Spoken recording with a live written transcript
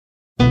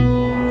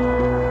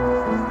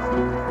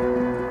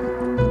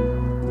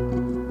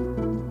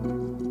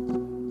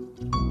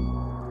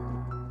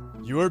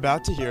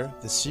about to hear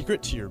The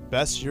Secret to Your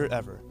Best Year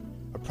Ever,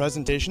 a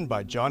presentation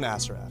by John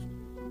Assaraf,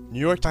 New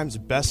York Times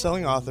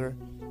best-selling author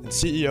and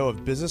CEO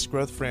of business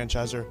growth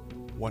franchisor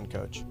One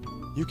Coach.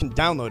 You can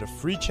download a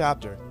free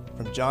chapter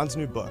from John's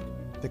new book,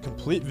 The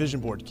Complete Vision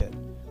Board Kit,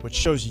 which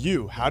shows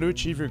you how to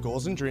achieve your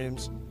goals and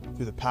dreams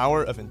through the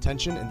power of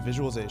intention and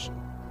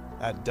visualization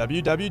at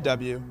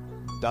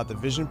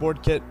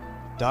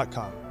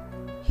www.thevisionboardkit.com.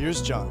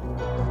 Here's John.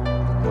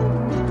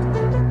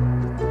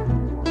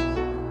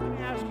 Let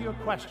me ask you a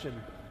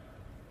question.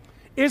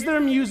 Is there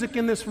music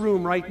in this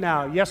room right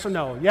now? Yes or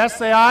no? Yes,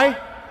 say aye.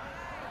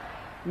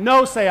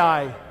 No, say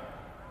aye.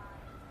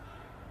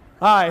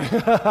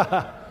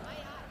 Aye.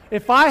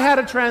 If I had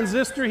a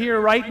transistor here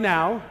right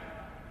now,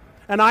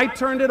 and I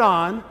turned it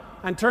on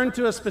and turned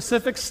to a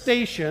specific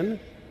station,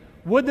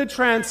 would the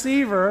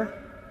transceiver,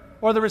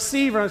 or the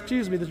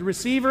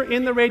receiver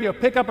in the radio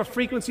pick up a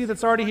frequency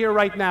that's already here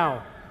right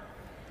now?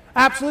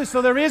 Absolutely.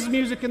 So there is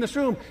music in this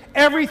room.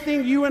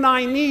 Everything you and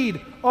I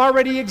need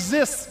already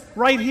exists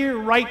right here,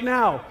 right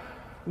now.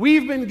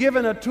 We've been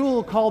given a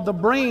tool called the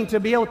brain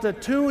to be able to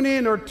tune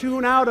in or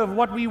tune out of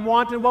what we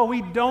want and what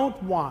we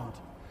don't want.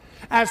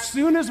 As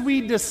soon as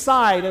we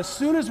decide, as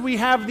soon as we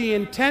have the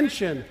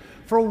intention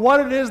for what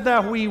it is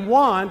that we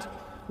want,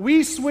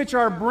 we switch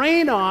our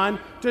brain on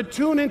to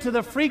tune into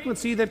the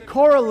frequency that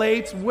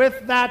correlates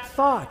with that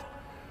thought.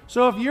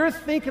 So if you're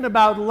thinking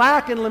about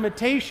lack and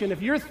limitation, if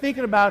you're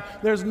thinking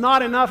about there's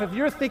not enough, if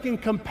you're thinking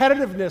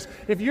competitiveness,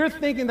 if you're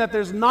thinking that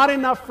there's not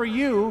enough for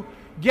you,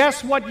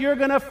 guess what you're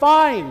going to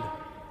find?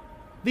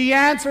 The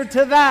answer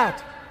to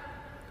that.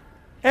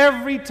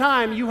 Every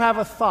time you have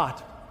a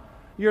thought,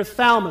 your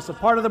thalamus, a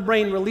part of the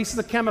brain, releases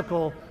a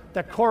chemical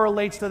that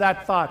correlates to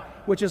that thought,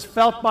 which is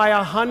felt by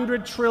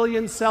 100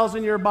 trillion cells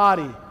in your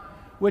body,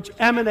 which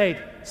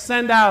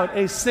send out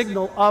a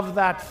signal of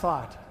that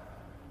thought.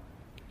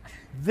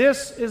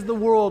 This is the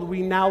world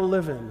we now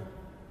live in,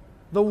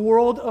 the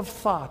world of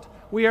thought.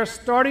 We are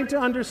starting to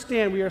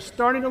understand, we are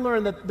starting to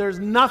learn that there's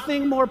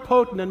nothing more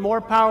potent and more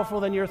powerful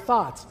than your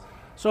thoughts.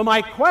 So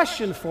my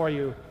question for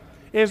you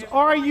is,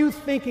 are you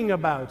thinking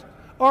about,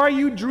 are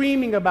you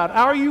dreaming about,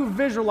 are you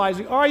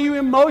visualizing, are you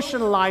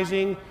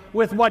emotionalizing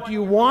with what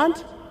you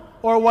want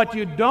or what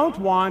you don't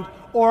want,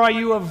 or are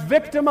you a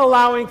victim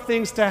allowing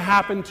things to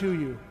happen to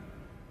you?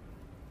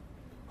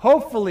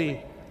 Hopefully,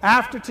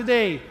 after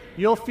today,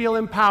 you'll feel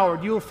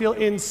empowered, you'll feel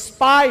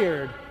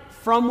inspired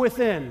from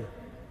within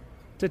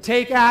to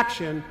take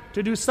action,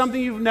 to do something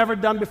you've never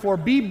done before.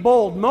 Be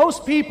bold.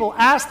 Most people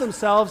ask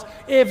themselves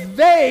if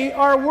they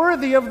are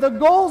worthy of the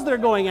goals they're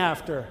going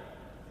after.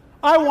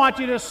 I want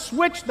you to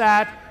switch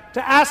that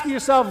to asking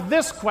yourself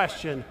this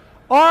question: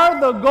 are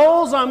the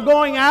goals I'm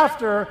going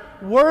after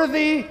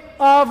worthy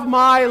of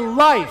my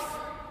life?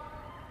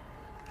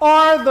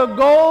 Are the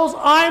goals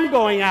I'm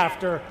going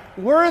after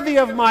worthy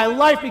of my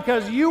life?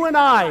 Because you and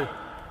I,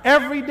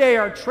 every day,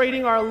 are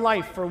trading our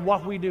life for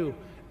what we do.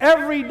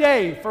 Every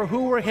day for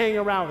who we're hanging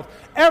around with.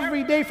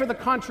 Every day for the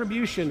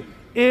contribution.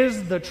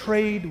 Is the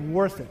trade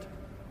worth it?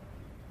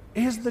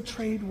 Is the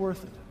trade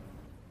worth it?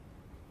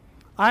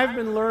 I've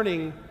been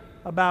learning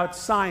about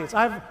science.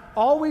 I've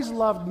always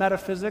loved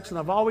metaphysics, and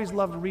I've always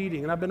loved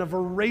reading, and I've been a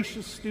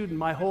voracious student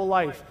my whole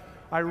life.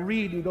 I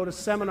read and go to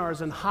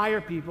seminars and hire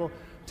people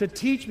to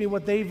teach me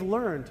what they've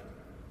learned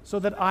so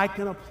that I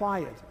can apply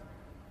it.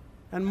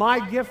 And my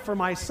gift for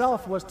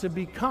myself was to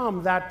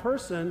become that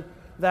person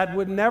that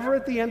would never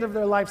at the end of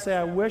their life say,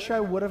 I wish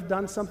I would have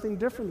done something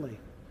differently.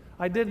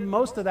 I did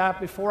most of that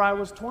before I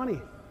was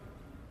 20.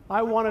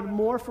 I wanted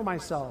more for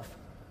myself.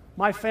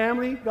 My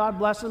family, God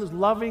bless them, is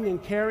loving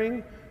and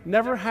caring,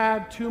 never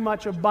had too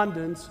much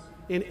abundance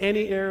in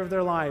any area of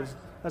their lives.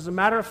 As a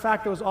matter of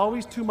fact, there was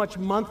always too much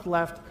month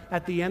left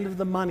at the end of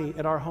the money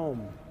at our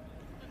home.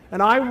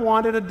 And I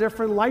wanted a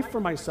different life for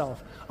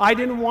myself. I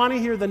didn't want to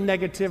hear the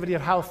negativity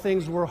of how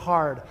things were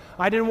hard.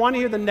 I didn't want to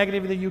hear the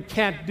negativity that you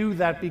can't do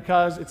that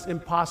because it's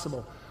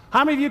impossible.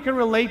 How many of you can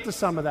relate to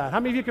some of that?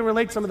 How many of you can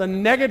relate to some of the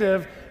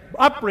negative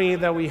upbringing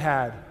that we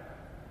had?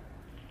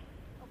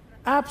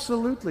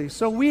 Absolutely.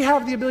 So we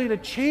have the ability to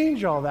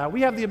change all that.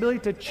 We have the ability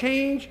to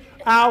change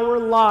our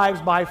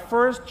lives by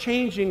first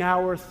changing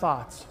our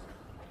thoughts.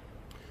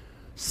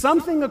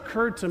 Something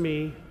occurred to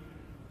me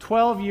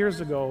 13 years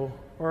ago.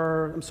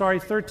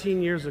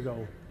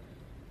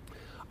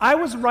 I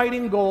was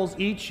writing goals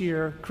each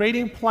year,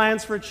 creating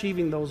plans for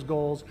achieving those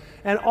goals,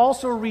 and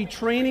also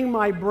retraining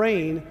my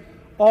brain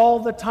all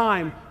the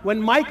time.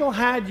 When Michael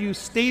had you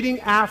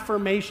stating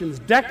affirmations,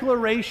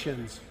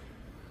 declarations,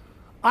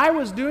 I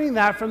was doing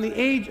that from the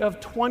age of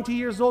 20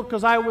 years old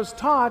because I was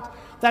taught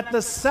that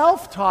the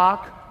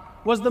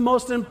self-talk was the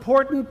most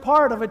important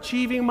part of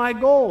achieving my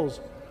goals.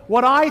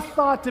 What I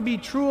thought to be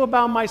true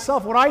about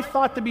myself, what I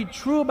thought to be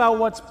true about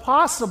what's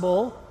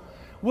possible,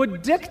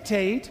 would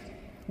dictate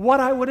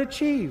what I would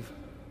achieve.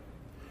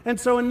 And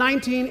so in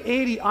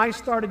 1980, I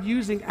started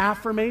using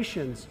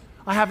affirmations.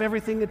 I have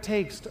everything it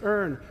takes to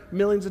earn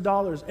millions of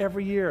dollars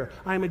every year.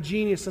 I am a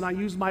genius and I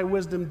use my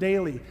wisdom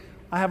daily.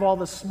 I have all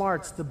the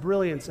smarts, the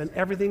brilliance, and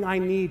everything I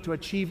need to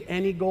achieve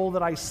any goal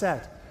that I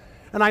set.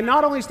 And I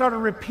not only started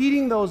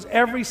repeating those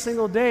every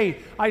single day,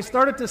 I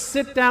started to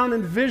sit down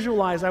and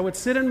visualize. I would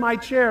sit in my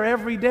chair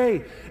every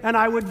day, and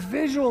I would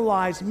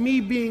visualize me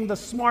being the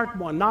smart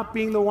one, not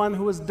being the one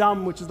who was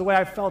dumb, which is the way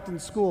I felt in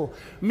school.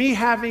 Me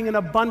having an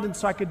abundance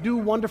so I could do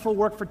wonderful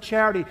work for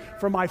charity,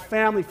 for my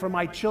family, for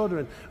my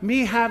children.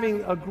 Me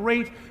having a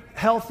great,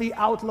 healthy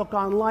outlook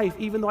on life,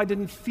 even though I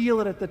didn't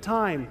feel it at the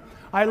time.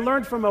 I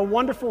learned from a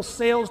wonderful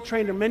sales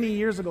trainer many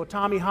years ago,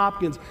 Tommy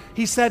Hopkins.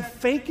 He said,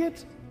 fake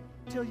it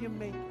till you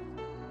make it.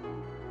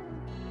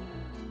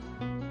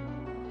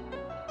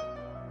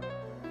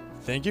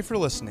 Thank you for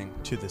listening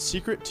to The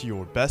Secret to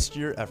Your Best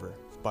Year Ever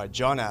by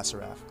John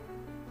Assaraf.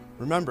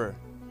 Remember,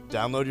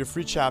 download your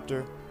free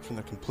chapter from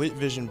the Complete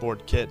Vision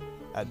Board Kit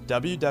at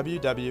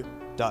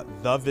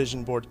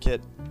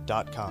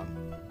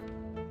www.thevisionboardkit.com.